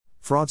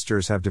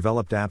Fraudsters have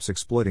developed apps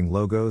exploiting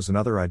logos and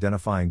other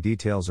identifying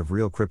details of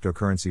real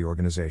cryptocurrency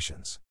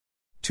organizations.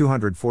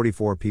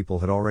 244 people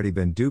had already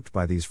been duped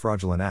by these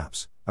fraudulent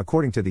apps,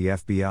 according to the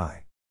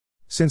FBI.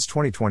 Since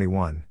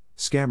 2021,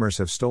 scammers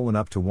have stolen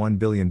up to $1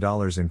 billion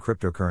in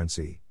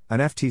cryptocurrency, an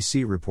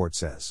FTC report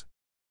says.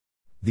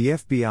 The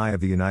FBI of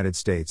the United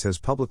States has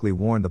publicly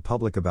warned the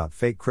public about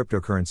fake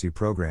cryptocurrency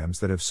programs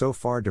that have so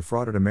far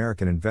defrauded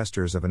American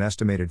investors of an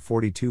estimated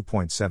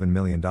 $42.7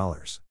 million.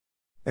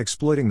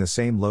 Exploiting the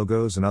same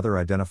logos and other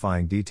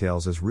identifying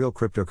details as real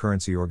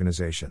cryptocurrency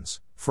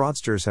organizations,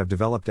 fraudsters have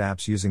developed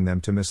apps using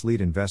them to mislead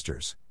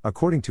investors,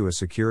 according to a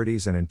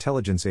Securities and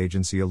Intelligence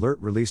Agency alert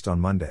released on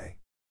Monday.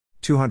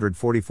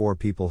 244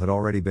 people had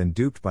already been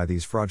duped by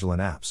these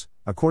fraudulent apps,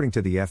 according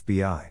to the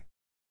FBI.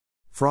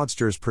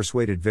 Fraudsters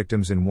persuaded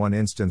victims in one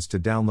instance to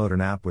download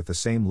an app with the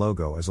same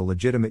logo as a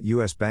legitimate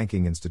U.S.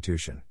 banking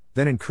institution,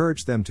 then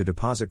encouraged them to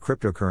deposit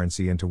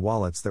cryptocurrency into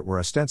wallets that were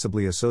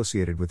ostensibly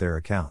associated with their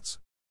accounts.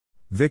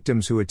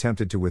 Victims who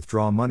attempted to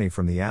withdraw money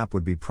from the app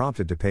would be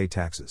prompted to pay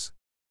taxes.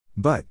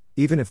 But,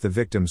 even if the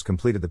victims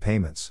completed the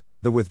payments,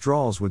 the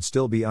withdrawals would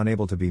still be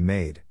unable to be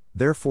made,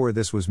 therefore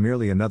this was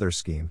merely another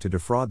scheme to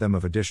defraud them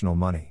of additional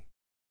money.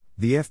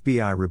 The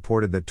FBI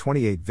reported that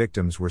 28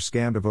 victims were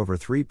scammed of over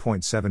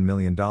 $3.7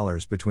 million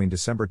between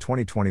December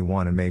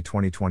 2021 and May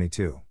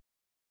 2022.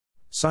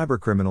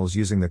 Cybercriminals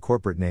using the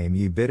corporate name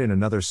YeBit in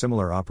another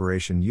similar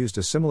operation used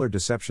a similar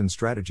deception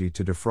strategy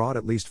to defraud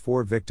at least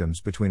 4 victims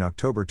between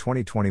October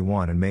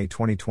 2021 and May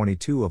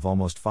 2022 of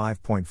almost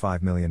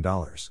 $5.5 million.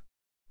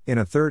 In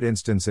a third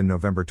instance in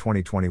November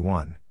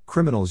 2021,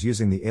 criminals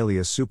using the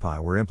alias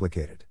Supai were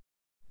implicated.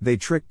 They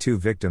tricked 2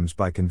 victims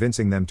by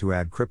convincing them to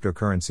add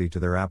cryptocurrency to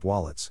their app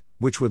wallets,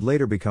 which would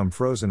later become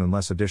frozen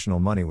unless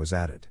additional money was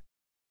added.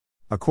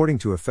 According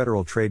to a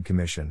Federal Trade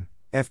Commission,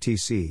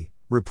 FTC,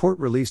 report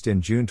released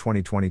in June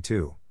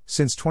 2022,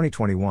 since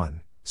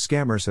 2021,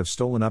 scammers have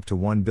stolen up to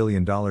 $1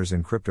 billion in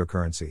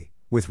cryptocurrency,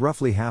 with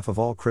roughly half of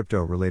all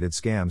crypto-related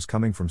scams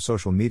coming from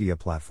social media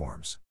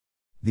platforms.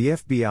 The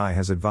FBI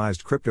has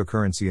advised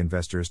cryptocurrency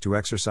investors to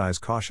exercise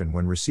caution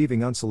when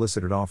receiving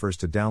unsolicited offers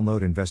to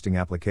download investing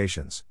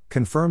applications,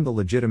 confirm the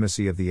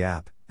legitimacy of the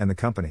app and the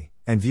company,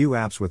 and view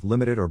apps with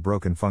limited or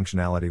broken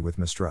functionality with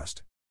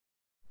mistrust.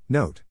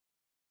 Note: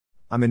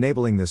 I'm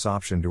enabling this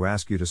option to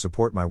ask you to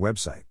support my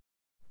website.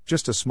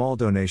 Just a small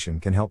donation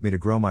can help me to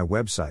grow my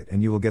website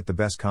and you will get the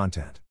best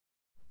content.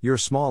 Your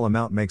small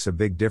amount makes a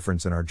big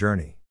difference in our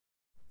journey.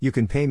 You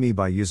can pay me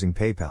by using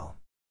PayPal.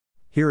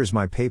 Here is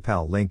my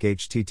PayPal link: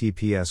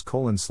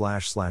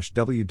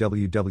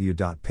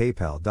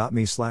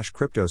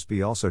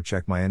 https://www.paypal.me/cryptosp. Also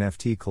check my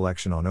NFT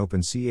collection on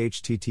OpenSea: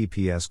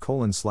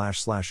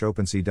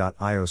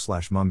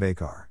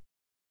 https://opensea.io/mumbekar.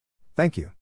 Thank you.